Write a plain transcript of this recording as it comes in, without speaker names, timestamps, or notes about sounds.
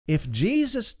If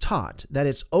Jesus taught that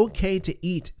it's okay to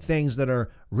eat things that are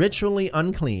ritually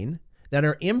unclean, that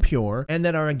are impure, and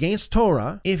that are against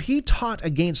Torah, if he taught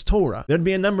against Torah, there'd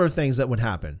be a number of things that would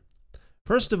happen.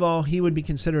 First of all, he would be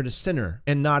considered a sinner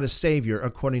and not a savior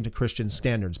according to Christian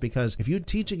standards, because if you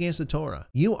teach against the Torah,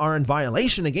 you are in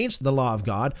violation against the law of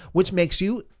God, which makes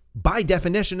you, by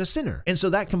definition, a sinner. And so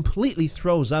that completely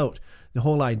throws out the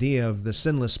whole idea of the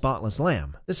sinless, spotless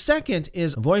lamb. The second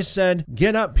is, a voice said,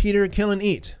 "Get up, Peter, kill and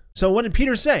eat." So what did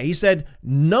Peter say? He said,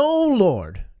 "No,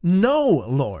 Lord, no,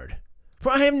 Lord.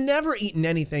 For I have never eaten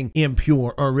anything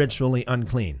impure or ritually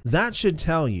unclean." That should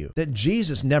tell you that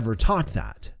Jesus never taught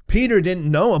that. Peter didn't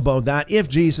know about that if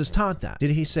Jesus taught that.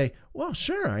 Did he say, "Well,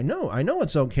 sure, I know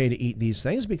it's okay to eat these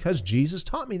things because Jesus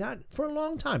taught me that for a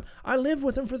long time. I lived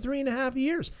with him for 3.5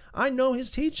 years. I know his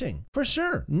teaching." For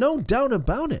sure. No doubt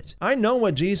about it. I know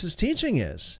what Jesus' teaching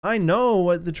is. I know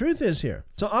what the truth is here.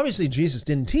 So obviously Jesus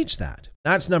didn't teach that.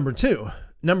 That's number 2.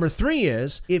 Number 3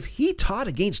 is, if he taught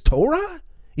against Torah,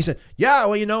 he said, "Yeah,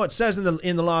 well, it says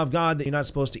in the law of God that you're not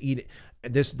supposed to eat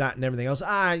this, that, and everything else.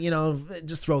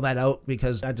 Just throw that out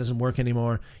because that doesn't work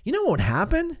anymore." You know what would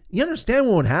happen? You understand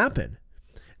what would happen?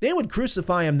 They would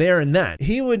crucify him there and then.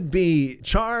 He would be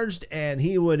charged and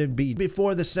he would be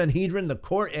before the Sanhedrin, the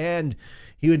court, and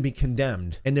he would be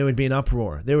condemned. And there would be an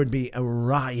uproar. There would be a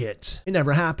riot. It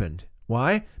never happened.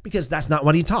 Why? Because that's not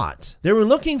what he taught. They were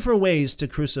looking for ways to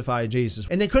crucify Jesus,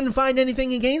 and they couldn't find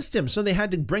anything against him, so they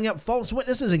had to bring up false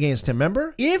witnesses against him,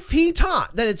 remember? If he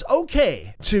taught that it's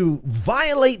okay to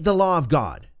violate the law of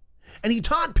God, and he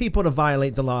taught people to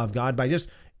violate the law of God by just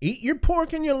eat your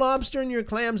pork and your lobster and your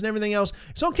clams and everything else,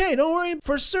 it's okay, don't worry,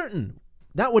 for certain.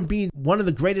 That would be one of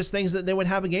the greatest things that they would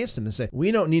have against him. They say,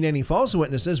 "We don't need any false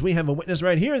witnesses. We have a witness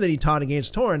right here that he taught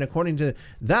against Torah. And according to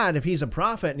that, if he's a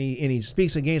prophet and he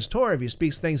speaks against Torah, if he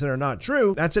speaks things that are not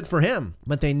true, that's it for him."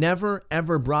 But they never,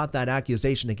 ever brought that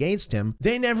accusation against him.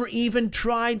 They never even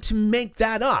tried to make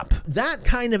that up. That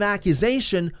kind of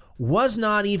accusation was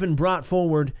not even brought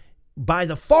forward by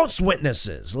the false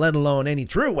witnesses, let alone any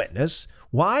true witness.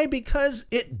 Why? Because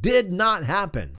it did not happen.